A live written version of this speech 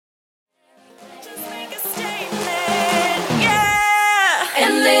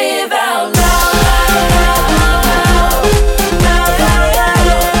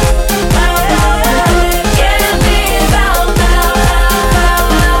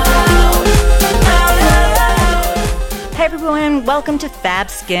welcome to Fab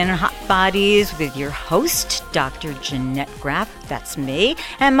Skin and Hot Bodies with your host, Dr. Jeanette Graff, that's me,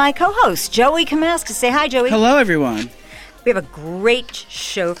 and my co-host, Joey Kamaska. Say hi, Joey. Hello, everyone. We have a great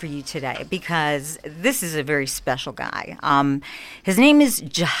show for you today because this is a very special guy. His name is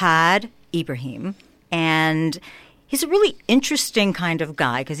Jihad Ibrahim, and he's a really interesting kind of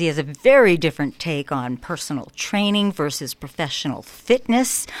guy because he has a very different take on personal training versus professional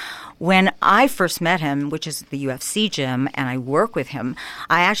fitness. When I first met him, which is the UFC gym, and I work with him,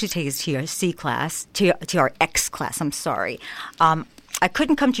 I actually take his TRX class, I'm sorry. I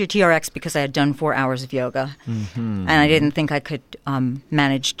couldn't come to your TRX because I had done 4 hours of yoga, and I didn't think I could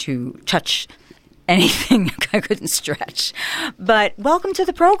manage to touch anything. I couldn't stretch. But welcome to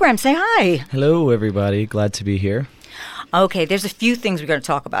the program. Say hi. Hello, everybody. Glad to be here. Okay, there's a few things we're going to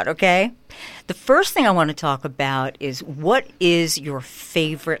talk about, okay? The first thing I want to talk about is what is your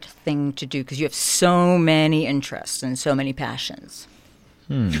favorite thing to do? Because you have so many interests and so many passions.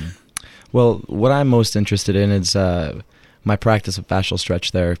 Well, what I'm most interested in is my practice of fascial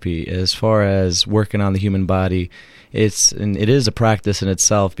stretch therapy. As far as working on the human body, it is a practice in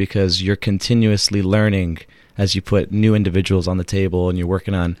itself because you're continuously learning as you put new individuals on the table and you're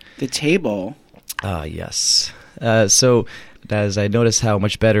working on... The table? Yes. So as I notice how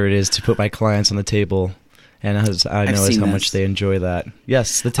much better it is to put my clients on the table, and as I know how much they enjoy that.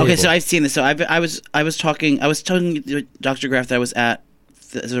 Yes, the table. Okay, so I've seen this. So I was telling Dr. Graff that I was at.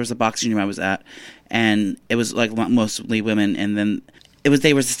 There was a boxing gym I was at, and it was like mostly women. And then there was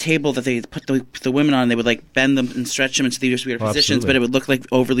this table that they put the women on. And they would like bend them and stretch them into these weird positions, but it would look like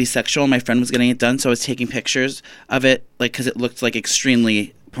overly sexual. And my friend was getting it done, so I was taking pictures of it, like because it looked like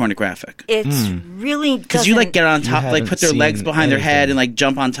extremely pornographic. It's really because you like get on top, like put their legs behind their head and like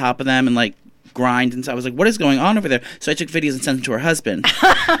jump on top of them and like grind. And so I was like, "What is going on over there?" So I took videos and sent them to her husband,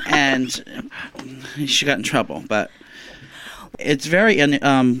 and she got in trouble. But it's very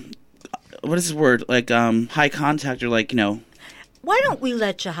what is the word, like high contact, or like, you know. Why don't we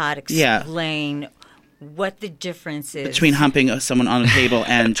let Jihad explain what the difference is between humping someone on a table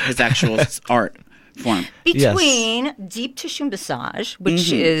and his actual art form? Between deep tissue massage,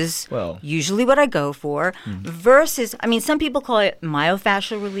 which is usually what I go for, versus, I mean, some people call it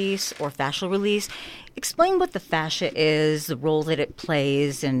myofascial release or fascial release. Explain what the fascia is, the role that it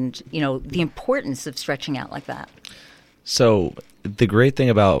plays, and, you know, the importance of stretching out like that. So the great thing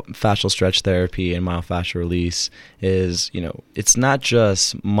about fascial stretch therapy and myofascial release is, you know, it's not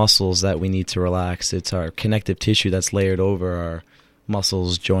just muscles that we need to relax. It's our connective tissue that's layered over our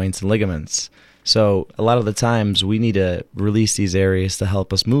muscles, joints, and ligaments. So a lot of the times we need to release these areas to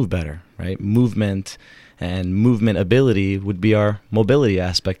help us move better, right? Movement and movement ability would be our mobility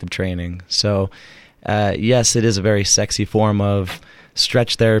aspect of training. So yes, it is a very sexy form of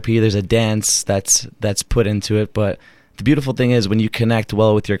stretch therapy. There's a dance that's put into it, but the beautiful thing is when you connect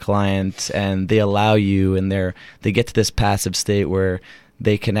well with your client and they allow you and they get to this passive state where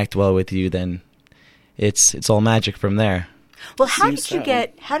they connect well with you, then it's all magic from there. Well, how did you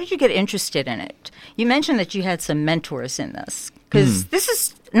get interested in it? You mentioned that you had some mentors in this, because this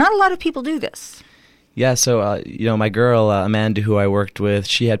is not a lot of people do this. Yeah, so you know, my girl Amanda, who I worked with,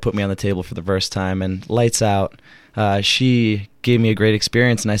 she had put me on the table for the first time, and lights out. She gave me a great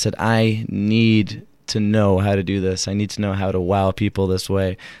experience, and I said, I need to know how to do this. I need to know how to wow people this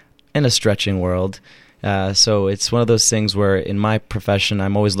way in a stretching world. So it's one of those things where in my profession,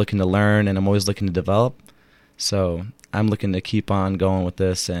 I'm always looking to learn and I'm always looking to develop. So I'm looking to keep on going with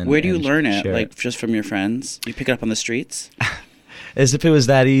this. And where do you learn it? Like just from your friends? You pick it up on the streets? As if it was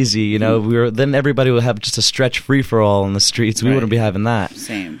that easy, you know. Then everybody would have just a stretch free for all in the streets. We wouldn't be having that.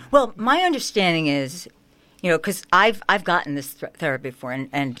 Same. Well, my understanding is, you know, because I've gotten this therapy before,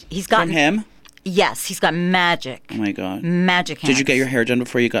 and he's gotten from him. Yes, he's got magic. Oh my God, magic hands. Did you get your hair done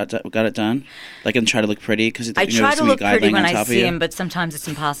before you got it done? Like, and try to look pretty? Because I try to look pretty when I see him, but sometimes it's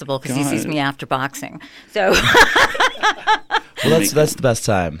impossible because he sees me after boxing. So, well, that's the best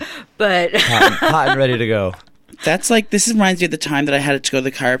time. But hot and ready to go. That's like, this reminds me of the time that I had to go to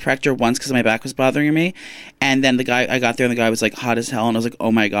the chiropractor once because my back was bothering me. And then I got there and the guy was like hot as hell. And I was like,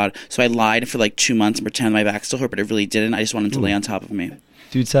 oh my God. So I lied for like 2 months and pretended my back still hurt, but it really didn't. I just wanted him to lay on top of me.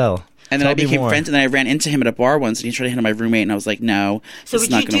 Do tell. And then I became friends, and then I ran into him at a bar once, and he tried to hit on my roommate, and I was like, no, so this is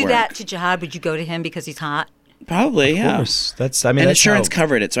not going to work. So would you do that to Jihad? Would you go to him because he's hot? Probably, yeah. Of course. And insurance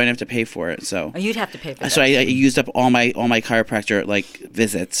covered it, so I didn't have to pay for it. So you'd have to pay for it. So I used up all my chiropractor like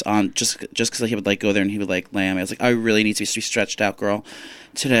visits on just because he would like go there and he would like lay on me. I was like, I really need to be stretched out, girl,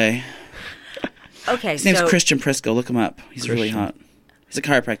 today. Okay, his name's Christian Prisco. Look him up. He's really hot. He's a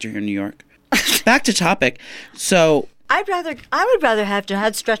chiropractor here in New York. Back to topic. So I would rather have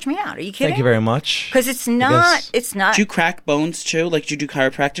Jihad stretch me out. Are you kidding? Thank you very much. Because it's not. Do you crack bones too? Like, do you do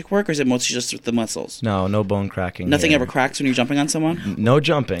chiropractic work, or is it mostly just with the muscles? No bone cracking. Nothing here. ever cracks when you're jumping on someone? No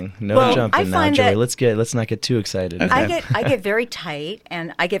jumping. Well, jumping I now, find Joey. that- Let's not get too excited. Okay. I get very tight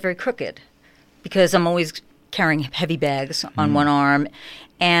and I get very crooked because I'm always carrying heavy bags on one arm.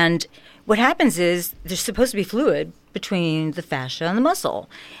 And what happens is there's supposed to be fluid between the fascia and the muscle.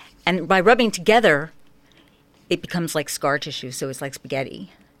 And by rubbing together, it becomes like scar tissue, so it's like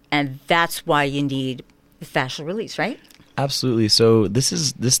spaghetti. And that's why you need the fascial release, right? Absolutely. So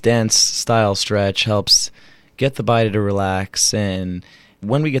this dance style stretch helps get the body to relax, and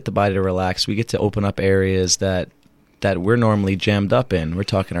when we get the body to relax, we get to open up areas that we're normally jammed up in. We're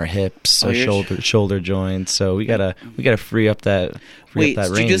talking our hips, our shoulder joints. So we gotta free up that Wait, that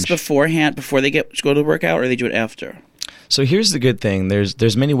so range. do you do this beforehand, before they go to work out, or they do it after? So here's the good thing.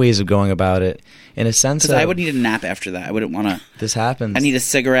 There's many ways of going about it. In a sense, Because I would need a nap after that. I wouldn't want to. This happens. I need a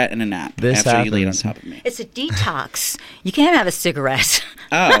cigarette and a nap after you lay it on top of me. It's a detox. You can't have a cigarette.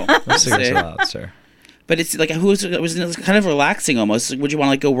 Oh, Cigarettes see? are allowed, sir. But it's like it was kind of relaxing almost. Would you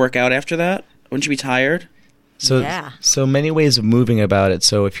want to go work out after that? Wouldn't you be tired? So many ways of moving about it.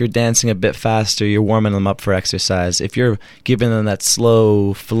 So if you're dancing a bit faster, you're warming them up for exercise. If you're giving them that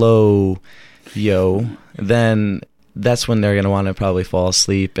slow flow, then that's when they're going to want to probably fall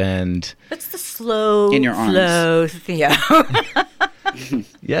asleep. And What's the slow In your arms. flow? Yeah.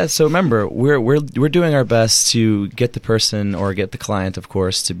 yeah, so remember, we're doing our best to get the person, or get the client, of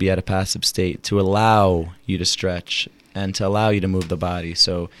course, to be at a passive state, to allow you to stretch and to allow you to move the body.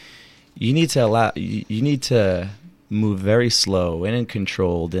 So you need to move very slow and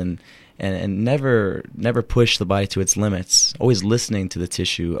controlled, and never push the body to its limits. Always listening to the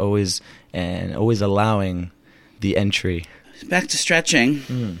tissue, always allowing the entry. Back to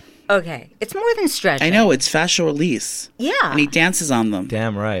stretching. Okay. It's more than stretching. I know, it's fascial release. Yeah. And he dances on them.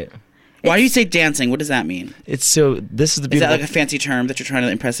 Damn right. Why do you say dancing? What does that mean? This is the Is that beautiful. like a fancy term that you're trying to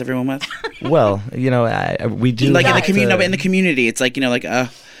impress everyone with? Well, we do Like in the have community, to- but in the community, it's like,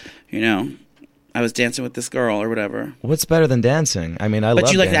 I was dancing with this girl or whatever. What's better than dancing? I mean, I love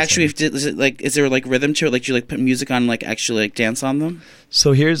But you like dancing. actually, is there like rhythm to it? Like, do you like put music on, like actually like dance on them?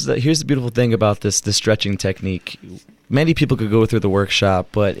 So here's the beautiful thing about this stretching technique. Many people could go through the workshop,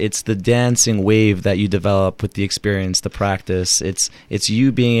 but it's the dancing wave that you develop with the experience, the practice. It's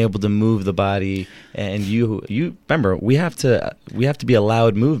you being able to move the body, and you remember, we have to be a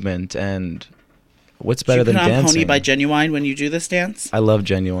loud movement. And what's better Do you than put on dancing? Pony by Genuine when you do this dance? I love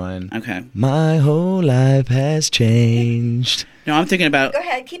Genuine. Okay. My whole life has changed. No, I'm thinking about. Go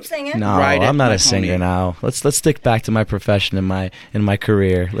ahead. Keep singing. No, Ride it, I'm not my a singer pony. now. Let's stick back to my profession and my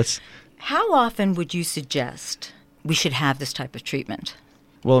career. How often would you suggest we should have this type of treatment?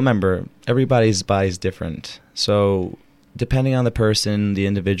 Well, remember, everybody's body is different. So depending on the person, the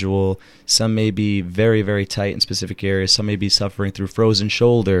individual, some may be very, very tight in specific areas. Some may be suffering through frozen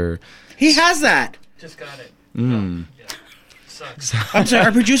shoulder. He has that. Just got it. Mm. Yeah. Sucks. I'm sorry.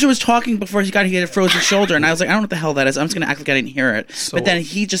 Our producer was talking before he had a frozen shoulder, and I was like, I don't know what the hell that is. I'm just going to act like I didn't hear it. But then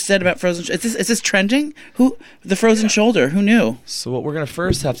he just said about frozen. Is this trending? The frozen shoulder? Who knew? So what we're going to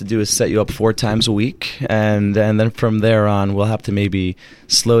first have to do is set you up 4 times a week, and then from there on, we'll have to maybe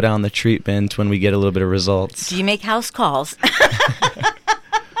slow down the treatment when we get a little bit of results. Do you make house calls?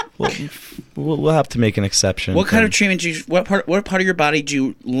 We'll have to make an exception. What kind of treatment what part of your body do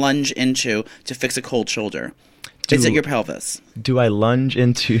you lunge into to fix a cold shoulder? Is it your pelvis? Do I lunge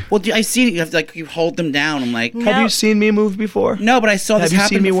into... Well, I've seen it. You have to, you hold them down. I'm like, No. Have you seen me move before? no, but I saw this Have you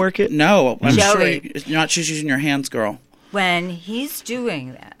happen. seen me work it? No, I'm sure Joey. you're not just using your hands, girl. When he's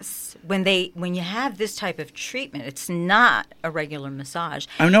doing this, when you have this type of treatment, it's not a regular massage.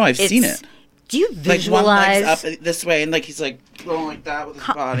 I know, I've seen it. Do you Like one leg's visualize? up this way, and like he's like going like that with his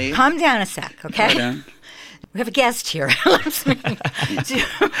body. Calm down a sec, okay? Okay. We have a guest here.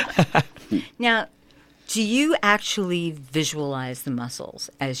 Now, do you actually visualize the muscles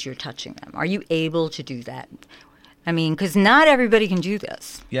as you're touching them? Are you able to do that? I mean, because not everybody can do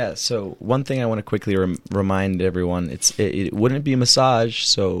this. Yeah, so one thing I want to quickly remind everyone, it wouldn't be a massage,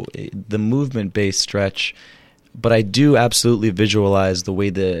 so the movement-based stretch, but I do absolutely visualize the way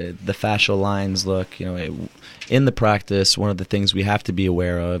the fascial lines look. In the practice, one of the things we have to be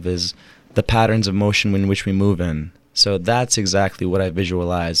aware of is the patterns of motion in which we move in. So that's exactly what I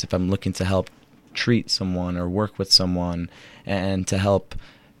visualize if I'm looking to help treat someone or work with someone and to help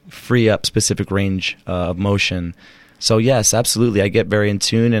free up specific range of motion. So yes, absolutely, I get very in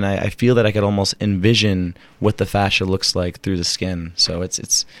tune, and I feel that I could almost envision what the fascia looks like through the skin. So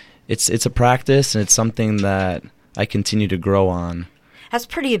it's a practice, and it's something that I continue to grow on. That's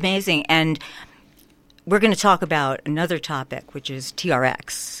pretty amazing. And we're going to talk about another topic, which is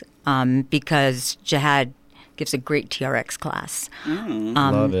TRX, because Jihad gives a great TRX class.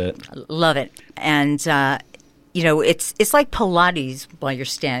 Love it. Love it. And, it's like Pilates while you're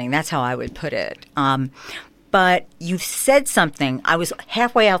standing. That's how I would put it. But you said something. I was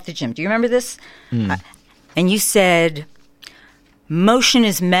halfway out the gym. Do you remember this? And you said, motion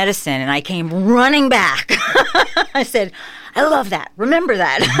is medicine. And I came running back. I said, I love that. Remember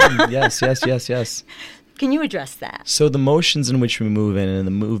that. Yes. Can you address that? So the motions in which we move in and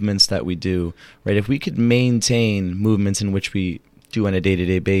the movements that we do, right? If we could maintain movements in which we do on a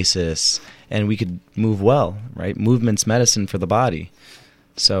day-to-day basis and we could move well, right? Movement's medicine for the body.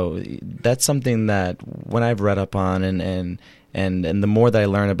 So that's something that when I've read up on and the more that I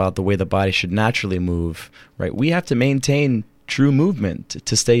learn about the way the body should naturally move, right? We have to maintain true movement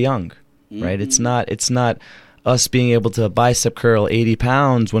to stay young, right? It's not us being able to bicep curl 80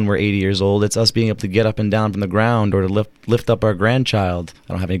 pounds when we're 80 years old. It's us being able to get up and down from the ground or to lift up our grandchild.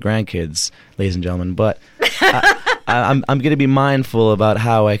 I don't have any grandkids, ladies and gentlemen, but I'm going to be mindful about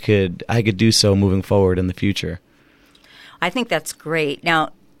how I could do so moving forward in the future. I think that's great. Now,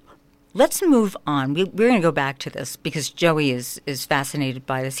 let's move on. We're going to go back to this because Joey is fascinated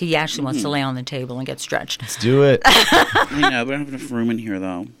by this. He actually wants to lay on the table and get stretched. Let's do it. I know, we don't have enough room in here,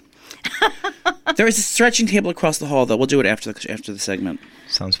 though. There is a stretching table across the hall, though. We'll do it after the segment.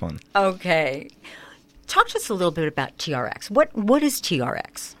 Sounds fun. Okay. Talk to us a little bit about TRX. What is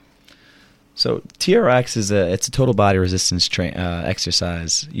TRX? So TRX is it's a total body resistance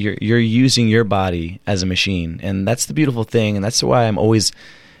exercise. You're using your body as a machine, and that's the beautiful thing, and that's why I'm always,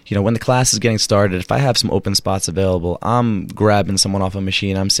 when the class is getting started, if I have some open spots available, I'm grabbing someone off a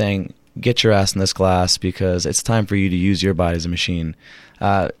machine. I'm saying, get your ass in this class because it's time for you to use your body as a machine.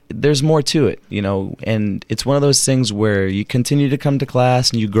 There's more to it, and it's one of those things where you continue to come to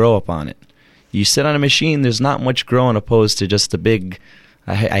class and you grow up on it. You sit on a machine, there's not much growing opposed to just a big,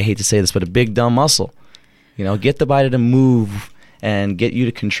 I hate to say this, but a big dumb muscle. Get the body to move and get you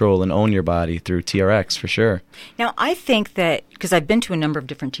to control and own your body through TRX for sure. Now, I think that, because I've been to a number of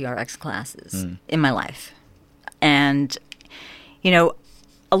different TRX classes in my life, and,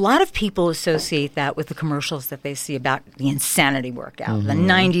 a lot of people associate that with the commercials that they see about the insanity workout, the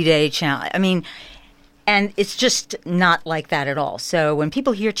 90-day challenge. I mean, and it's just not like that at all. So when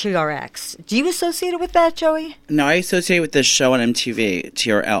people hear TRX, do you associate it with that, Joey? No, I associate with this show on MTV,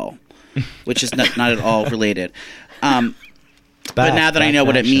 TRL, which is not at all related. But now that I know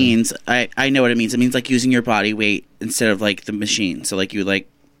what it means, I know what it means. It means like using your body weight instead of like the machine. So like you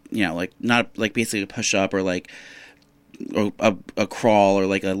not like basically a push up or like or a crawl or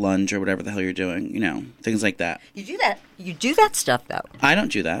like a lunge or whatever the hell you're doing, things like that. You do that. You do that stuff though. I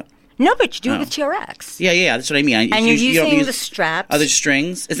don't do that. No, but you do it with TRX. Yeah, that's what I mean. And you're using the straps. Other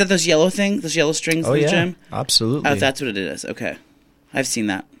strings. Is that those yellow strings in the gym? Absolutely. Oh, that's what it is. Okay. I've seen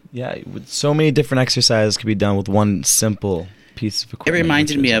that. Yeah, with so many different exercises could be done with one simple piece of equipment. It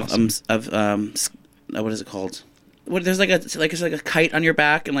reminded me awesome. of what is it called? There's like a kite on your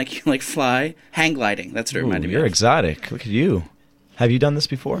back and like you like fly. Hang gliding. That's what it reminded me of. You're exotic. Look at you. Have you done this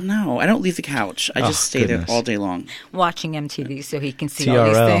before? No, I don't leave the couch. I just stay there all day long. Watching MTV so he can see TRL. all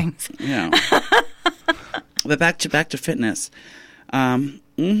these things. Yeah. But back to fitness. So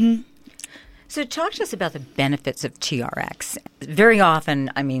talk to us about the benefits of TRX. Very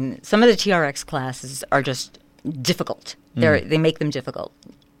often, I mean, some of the TRX classes are just difficult. They make them difficult.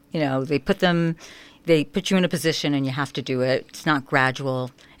 They put you in a position and you have to do it. It's not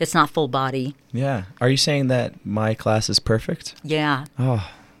gradual. It's not full body. Yeah. Are you saying that my class is perfect? Yeah. Oh,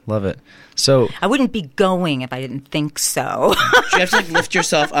 love it. So I wouldn't be going if I didn't think so. Do you have to like lift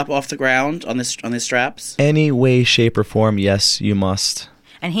yourself up off the ground on the straps? Any way, shape, or form, yes, you must.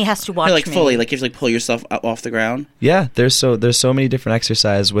 And he has to watch like me. fully, like you have to like pull yourself up off the ground. Yeah, there's so many different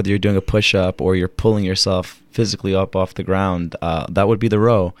exercises. Whether you're doing a push up or you're pulling yourself physically up off the ground, that would be the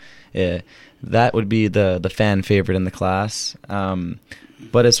row. That would be the fan favorite in the class.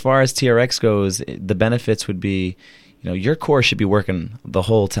 But as far as TRX goes, the benefits would be, your core should be working the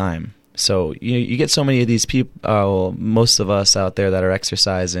whole time. So you get so many of these people, most of us out there that are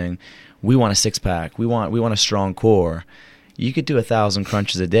exercising, we want a six pack, we want a strong core. You could do 1,000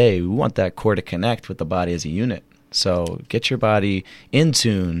 crunches a day. We want that core to connect with the body as a unit. So get your body in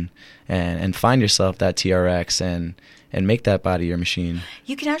tune and find yourself that TRX and make that body your machine.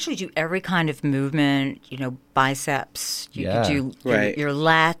 You can actually do every kind of movement, biceps. You could do your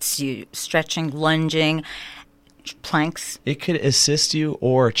lats, stretching, lunging, planks. It could assist you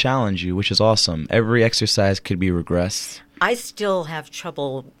or challenge you, which is awesome. Every exercise could be regressed. I still have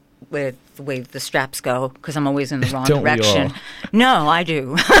trouble with the way the straps go because I'm always in the wrong Don't we direction. all? No, I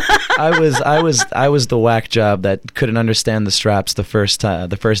do. I was the whack job that couldn't understand the straps the first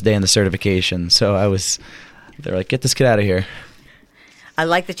day in the certification. So they're like, get this kid out of here. I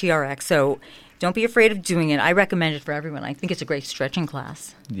like the TRX, so don't be afraid of doing it. I recommend it for everyone. I think it's a great stretching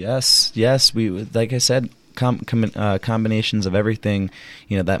class. Yes. We like I said, combinations of everything.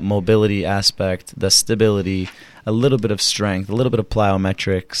 You know, that mobility aspect, the stability, a little bit of strength, a little bit of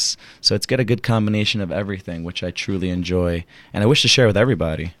plyometrics. So it's got a good combination of everything, which I truly enjoy, and I wish to share with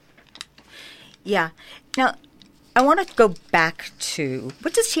everybody. Yeah. Now, I want to go back to,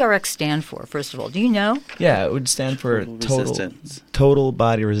 what does TRX stand for, first of all? Do you know? Yeah, it would stand for Resistance. total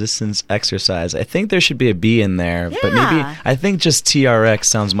body resistance exercise. I think there should be a B in there, but maybe Yeah. I think just TRX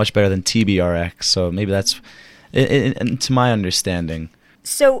sounds much better than TBRX. So maybe that's, to my understanding.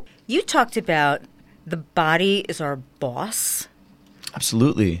 So you talked about the body is our boss.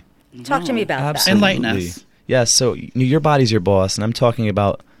 Absolutely. Talk to me about Absolutely. Enlighten us. Yeah, so your body's your boss, and I'm talking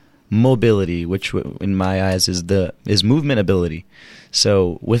about mobility, which in my eyes is movement ability.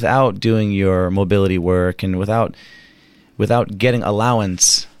 So without doing your mobility work and without getting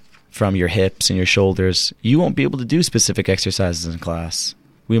allowance from your hips and your shoulders, you won't be able to do specific exercises in class.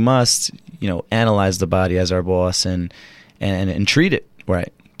 We must, analyze the body as our boss and treat it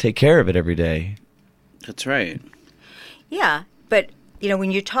right. Take care of it every day. That's right. that. Yeah, but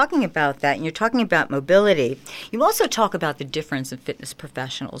when you're talking about that and you're talking about mobility, you also talk about the difference in fitness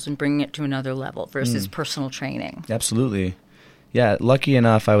professionals and bringing it to another level versus personal training. Absolutely. Yeah, lucky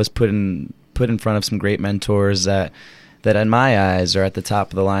enough I was put in front of some great mentors that in my eyes are at the top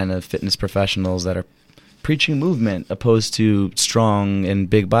of the line of fitness professionals that are preaching movement opposed to strong and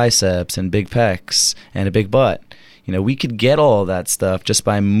big biceps and big pecs and a big butt. We could get all that stuff just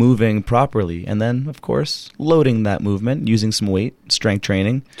by moving properly, and then, of course, loading that movement using some weight, strength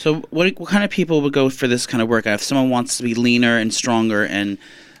training. So what kind of people would go for this kind of workout? If someone wants to be leaner and stronger and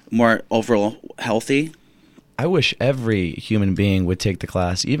more overall healthy? I wish every human being would take the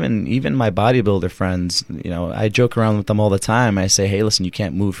class, even my bodybuilder friends. I joke around with them all the time. I say, hey, listen, you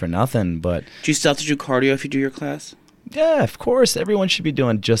can't move for nothing, but... Do you still have to do cardio if you do your class? Yeah, of course. Everyone should be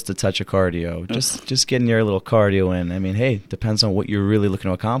doing just a touch of cardio. Just getting your little cardio in. I mean, hey, depends on what you're really looking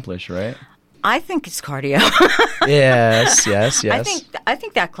to accomplish, right? I think it's cardio. Yes. I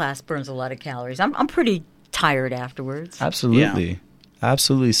think that class burns a lot of calories. I'm pretty tired afterwards. Absolutely.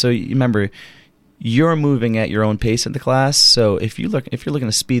 Absolutely. So you remember, you're moving at your own pace at the class. So if you're looking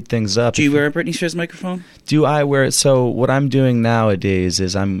to speed things up, Do you wear a Britney Spears microphone? do I wear it? So what I'm doing nowadays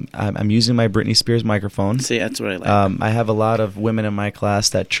is I'm using my Britney Spears microphone. See, that's what I like. I have a lot of women in my class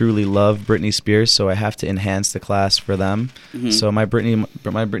that truly love Britney Spears, so I have to enhance the class for them. Mm-hmm. So my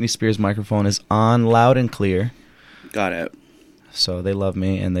Britney Spears microphone is on loud and clear. Got it. So they love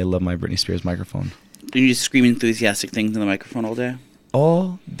me and they love my Britney Spears microphone. Do you just scream enthusiastic things in the microphone all day?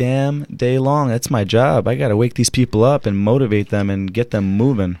 All damn day long. That's my job. I got to wake these people up and motivate them and get them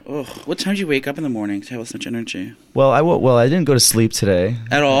moving. Ugh. What time do you wake up in the morning to have so much energy? Well, I didn't go to sleep today.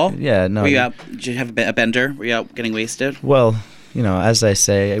 At all? Yeah, no. Were you out? Did you have a bender? Were you out getting wasted? Well, as I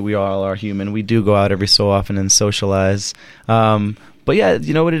say, we all are human. We do go out every so often and socialize. But yeah,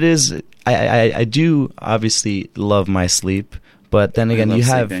 you know what it is? I do obviously love my sleep. But then again,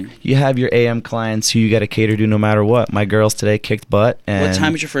 you have your AM clients who you got to cater to no matter what. My girls today kicked butt. And What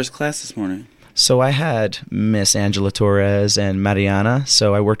time was your first class this morning? So I had Miss Angela Torres and Mariana.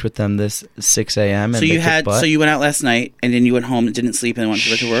 So I worked with them this 6 a.m. So you went out last night and then you went home and didn't sleep and went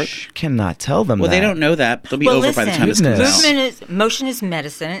to work? Cannot tell them Well, that. they don't know that. They'll be Well, over by the listen, time this comes Goodness. out. motion is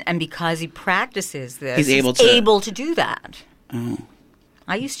medicine, and because he practices this, He's able to- to do that. Oh.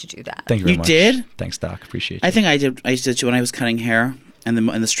 I used to do that. Thank you very You much. did? Thanks, Doc. Appreciate it. I think I did. I used to do when I was cutting hair in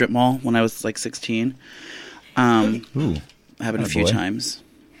the strip mall when I was like 16. Ooh. Happened a Oh, few boy. times.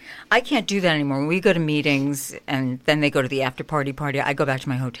 I can't do that anymore. When we go to meetings and then they go to the after party, I go back to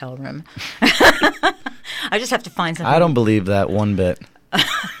my hotel room. I just have to find something. I don't believe that one bit.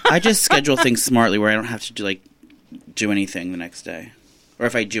 I just schedule things smartly where I don't have to do anything the next day, or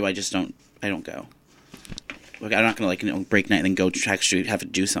if I do, I don't go. Like, I'm not going to break night and then go actually have to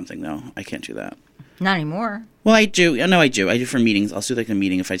do something though. I can't do that. Not anymore. Well, I do. No, I do. I do for meetings. I'll do a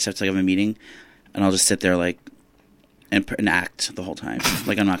meeting if I just have to have a meeting, and I'll just sit there and act the whole time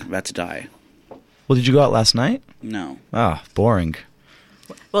like I'm not about to die. Well, did you go out last night? No. Ah, boring.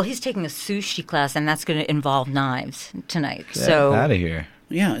 Well, he's taking a sushi class, and that's going to involve knives tonight. Get So out of here.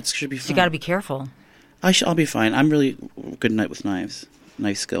 Yeah, it should be fun. you got to be careful. I'll be fine. I'm really good with knives.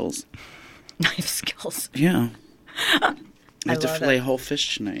 Knife skills. Knife skills. Yeah. I have to love fillet it. a whole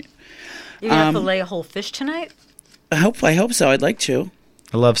fish tonight. You're going to fillet a whole fish tonight? I hope so. I'd like to.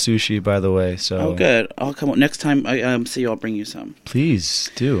 I love sushi, by the way. So Oh, good. I'll come next time I see you. I'll bring you some. please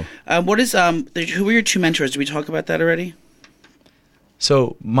do. What is who were your two mentors? Did we talk about that already?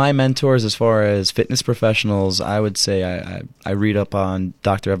 So my mentors, as far as fitness professionals, I would say I read up on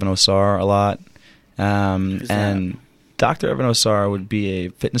Dr. Evan Osar a lot, Who's and Dr. Evan Osar would be a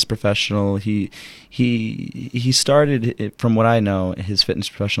fitness professional. He started, from what I know, his fitness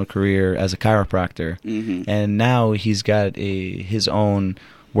professional career as a chiropractor, and now he's got his own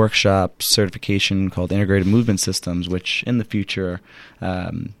workshop certification called Integrated Movement Systems, which in the future,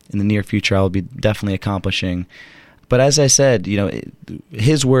 in the near future, I'll be definitely accomplishing. But as I said,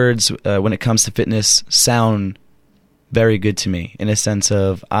 his words when it comes to fitness sound very good to me, in a sense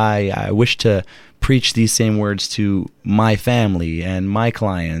of I wish to preach these same words to my family and my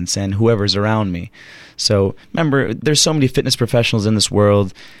clients and whoever's around me. So remember, there's so many fitness professionals in this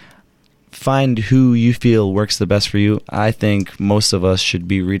world. Find who you feel works the best for you. I think most of us should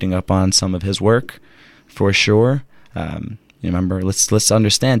be reading up on some of his work, for sure. Remember, let's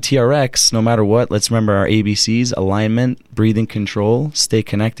understand TRX. No matter what, let's remember our ABCs: alignment, breathing control, stay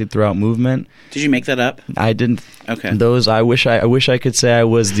connected throughout movement. Did you make that up? I didn't. Okay. Those I wish I could say I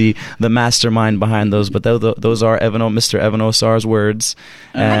was the mastermind behind those, but those are Mr. Evan Osar's words.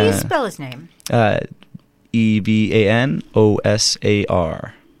 How do you spell his name?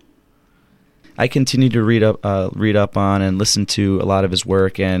 EVANOSAR. I continue to read up on and listen to a lot of his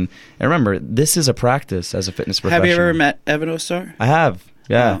work, and remember, this is a practice as a fitness professional. Have you ever met Evan Osar? I have,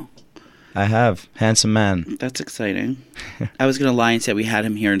 yeah. Oh. I have. Handsome man. That's exciting. I was going to lie and say we had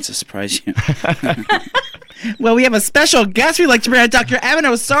him here and to surprise you. Well, we have a special guest. We'd like to bring out Dr. Evan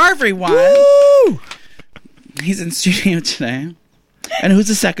Osar, everyone. Woo! He's in studio today. And who's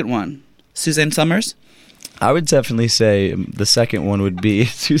the second one? Suzanne Summers? I would definitely say the second one would be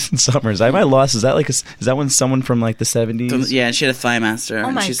Susan Summers. I might lost. Is that is that when someone from like the 70s? Yeah, she had a Thigh Master.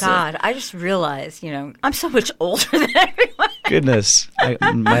 Oh my God! I just realized, I'm so much older than everyone. Goodness, I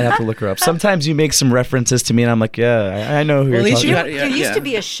might have to look her up. Sometimes you make some references to me, and I'm like, yeah, I know who Well, you're at least talking about. There used to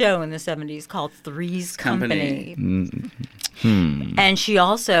be a show in the 70s called Three's Company. And she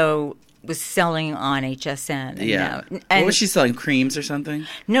also was selling on HSN. Yeah. And What was she selling? Creams or something?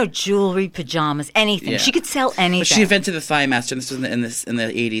 No, jewelry, pajamas, anything. Yeah. She could sell anything. But she invented the Thigh Master, and this was in the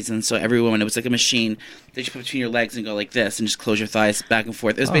 80s, and so every woman, it was like a machine that you put between your legs and go like this, and just close your thighs back and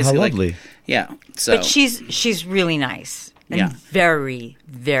forth. It was basically how like, lovely. yeah. So, But she's really nice and Yeah. very,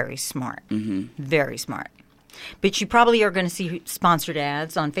 very smart. Very smart. But you probably are going to see sponsored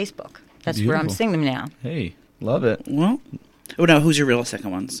ads on Facebook. That's where I'm Beautiful. seeing them now. Hey, love it. well, oh no, who's your real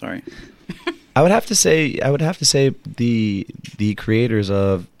second one? Sorry. I would have to say the creators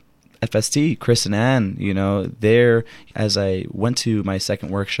of FST, Chris and Ann. As I went to my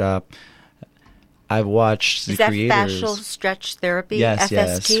second workshop, I've watched the Is that creators. fascial stretch therapy? Yes,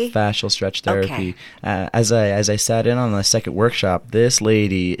 FST? fascial stretch therapy. Okay. As I sat in on the second workshop, this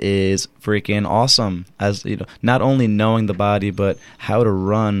lady is freaking awesome. As not only knowing the body, but how to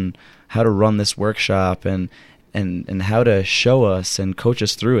run this workshop and how to show us and coach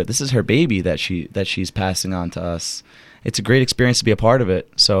us through it. This is her baby that she's passing on to us. It's a great experience to be a part of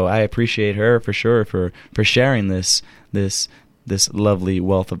it. So I appreciate her for sure for sharing this lovely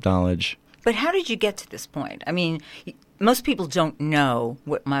wealth of knowledge. But how did you get to this point? I mean, most people don't know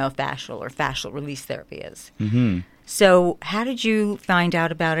what myofascial or fascial release therapy is. Mm-hmm. So how did you find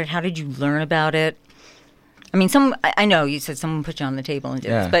out about it? How did you learn about it? I mean, I know you said someone put you on the table and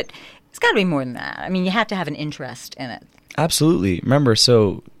did this, but it's got to be more than that. I mean, you have to have an interest in it. Absolutely. Remember,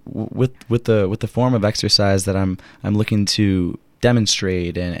 so with the form of exercise that I'm looking to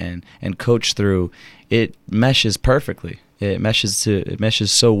demonstrate and coach through, it meshes perfectly. It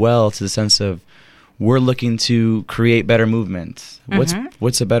meshes so well to the sense of we're looking to create better movement.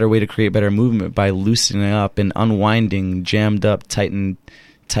 What's a better way to create better movement? By loosening up and unwinding jammed up,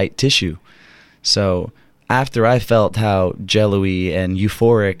 tight tissue. So after I felt how jello-y and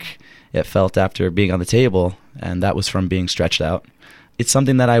euphoric it felt after being on the table, and that was from being stretched out, it's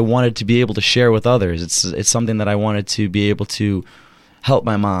something that I wanted to be able to share with others. It's something that I wanted to be able to help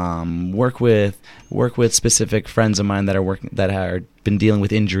my mom, work with specific friends of mine that are been dealing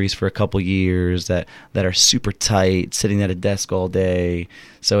with injuries for a couple years, that are super tight, sitting at a desk all day.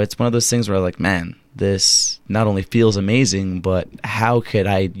 So it's one of those things where I'm like, man, this not only feels amazing, but how could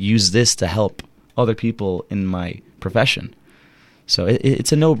I use this to help other people in my profession? So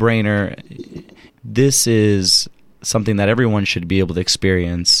it's a no-brainer. This is something that everyone should be able to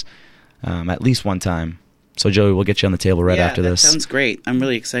experience at least one time. So, Joey, we'll get you on the table after this. That sounds great. I'm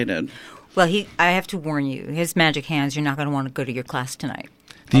really excited. Well, I have to warn you, his magic hands, you're not going to want to go to your class tonight.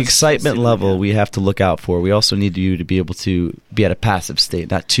 The excitement level we have to look out for. We also need you to be able to be at a passive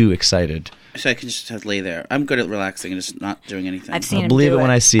state, not too excited. So I can just have to lay there. I'm good at relaxing and just not doing anything. I've seen I'll him believe do it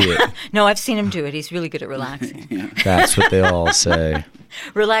when I see it. No, I've seen him do it. He's really good at relaxing. Yeah. That's what they all say.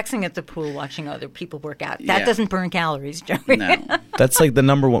 Relaxing at the pool, watching other people work out. That Yeah. doesn't burn calories, Joey. No. That's like the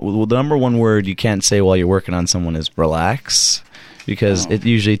number one word you can't say while you're working on someone is relax, because it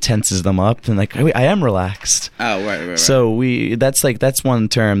usually tenses them up and like, I am relaxed. Oh, right. So that's one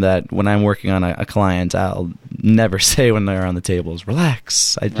term that when I'm working on a client, I'll never say when they're on the table is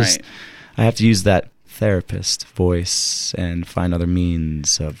relax. Right. I have to use that therapist voice and find other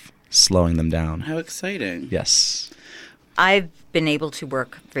means of slowing them down. How exciting. Yes. I've been able to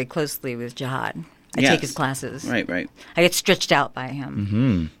work very closely with Jihad. I Yes. take his classes. Right. I get stretched out by him.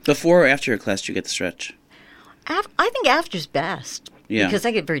 Hmm. Before or after your class, do you get the stretch? I think after's best. Yeah. Because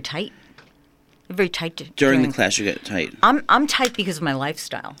I get very tight. Very tight. During the class, you get tight. I'm tight because of my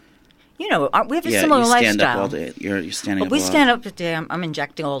lifestyle. You know, we have a Yeah, similar you stand lifestyle. up all day. You're standing But up we a lot. stand up all day. I'm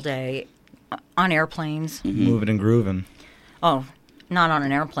injecting all day on airplanes. Mm-hmm. Moving and grooving. Oh, not on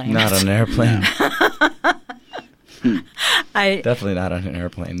an airplane. Not on an airplane. I Definitely not on an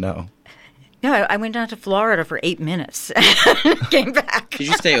airplane, no. I went down to Florida for 8 minutes. Came back. Did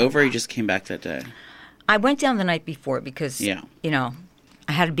you stay over or you just came back that day? I went down the night before because, Yeah. you know,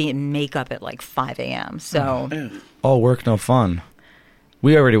 I had to be in makeup at like 5 a.m. So, Ew. All work, no fun.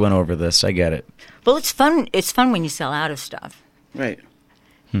 We already went over this. I get it. well, it's fun. It's fun when you sell out of stuff. Right.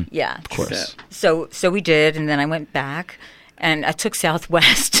 Yeah. Of course. So we did, and then I went back, and I took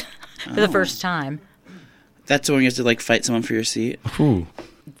Southwest for the first time. That's when you have to like fight someone for your seat. Ooh.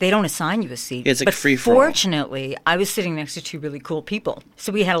 They don't assign you a seat. It's like but free for all. fortunately, I was sitting next to two really cool people,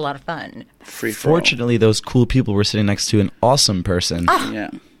 so we had a lot of fun. Free for all. Fortunately, those cool people were sitting next to an awesome person.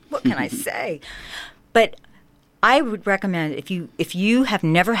 Yeah. What can I say? But I would recommend if you have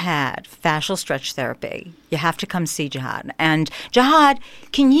never had fascial stretch therapy, you have to come see Jihad. And Jihad,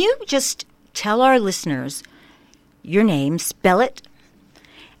 can you just tell our listeners your name, spell it,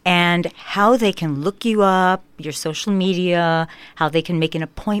 and how they can look you up, your social media, how they can make an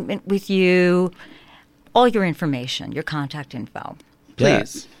appointment with you, all your information, your contact info.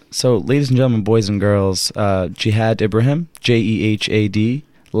 Please. Yeah. So, ladies and gentlemen, boys and girls, Jihad Ibrahim, Jehad,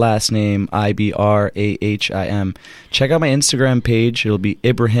 last name Ibrahim. Check out my Instagram page. It'll be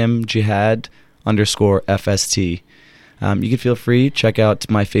Ibrahim Jihad _FST. You can feel free check out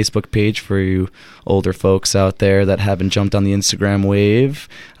my Facebook page for you older folks out there that haven't jumped on the Instagram wave.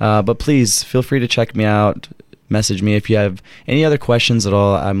 But please feel free to check me out. Message me if you have any other questions at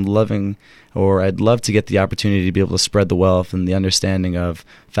all. I'd love to get the opportunity to be able to spread the wealth and the understanding of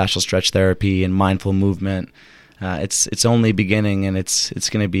fascial stretch therapy and mindful movement. It's only beginning, and it's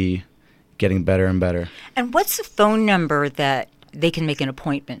going to be getting better and better. And what's the phone number that they can make an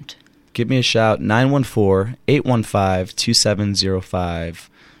appointment? Give me a shout, 914-815-2705.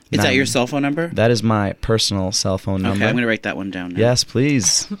 Is that your cell phone number? That is my personal cell phone number. Okay, I'm going to write that one down now. Yes,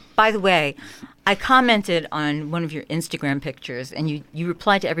 please. By the way, I commented on one of your Instagram pictures, and you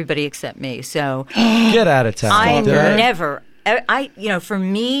replied to everybody except me. So Get out of town. I Stalker. never, for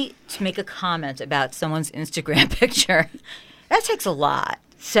me to make a comment about someone's Instagram picture, that takes a lot.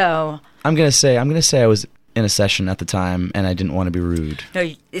 So I'm gonna say I was in a session at the time, and I didn't want to be rude. no,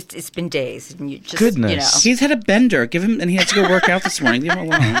 it's been days, and you just Goodness. He's had a bender. Give him, and he had to go work out this morning. Leave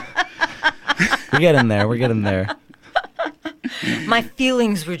him alone. We're getting there. We're getting there. my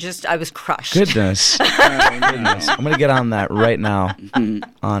feelings were just, I was crushed. Goodness. Goodness. I'm gonna get on that right now.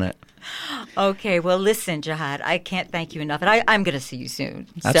 On it. Okay, well, listen, Jihad, I can't thank you enough, and I'm going to see you soon.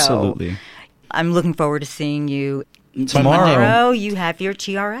 Absolutely. So I'm looking forward to seeing you. Tomorrow. You have your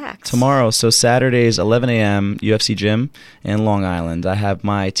TRX. Tomorrow, so Saturdays, 11 a.m., UFC Gym in Long Island. I have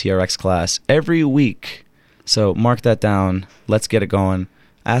my TRX class every week. So mark that down. Let's get it going.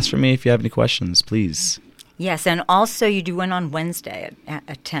 Ask for me if you have any questions, please. Yes, and also you do one on Wednesday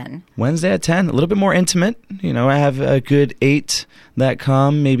at 10. Wednesday at 10, a little bit more intimate. You know, I have a good 8 that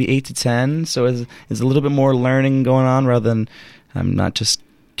come, maybe 8 to 10. So it's a little bit more learning going on rather than I'm not just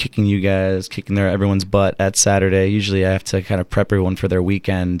kicking everyone's butt at Saturday. Usually I have to kind of prep everyone for their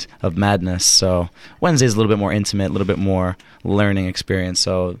weekend of madness. So Wednesday's a little bit more intimate, a little bit more learning experience.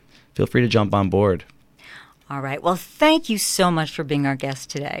 So feel free to jump on board. All right. Well, thank you so much for being our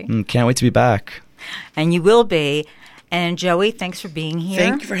guest today. Can't wait to be back. And you will be. And Joey, thanks for being here.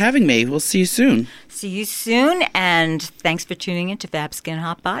 Thank you for having me. We'll see you soon. See you soon. And thanks for tuning in to Fab Skin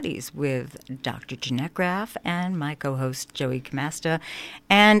Hot Bodies with Dr. Jeanette Graff and my co-host Joey Camasta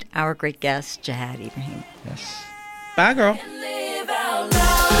and our great guest, Jihad Ibrahim. Yes. Bye, girl. Live out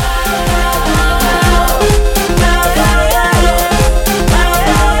loud.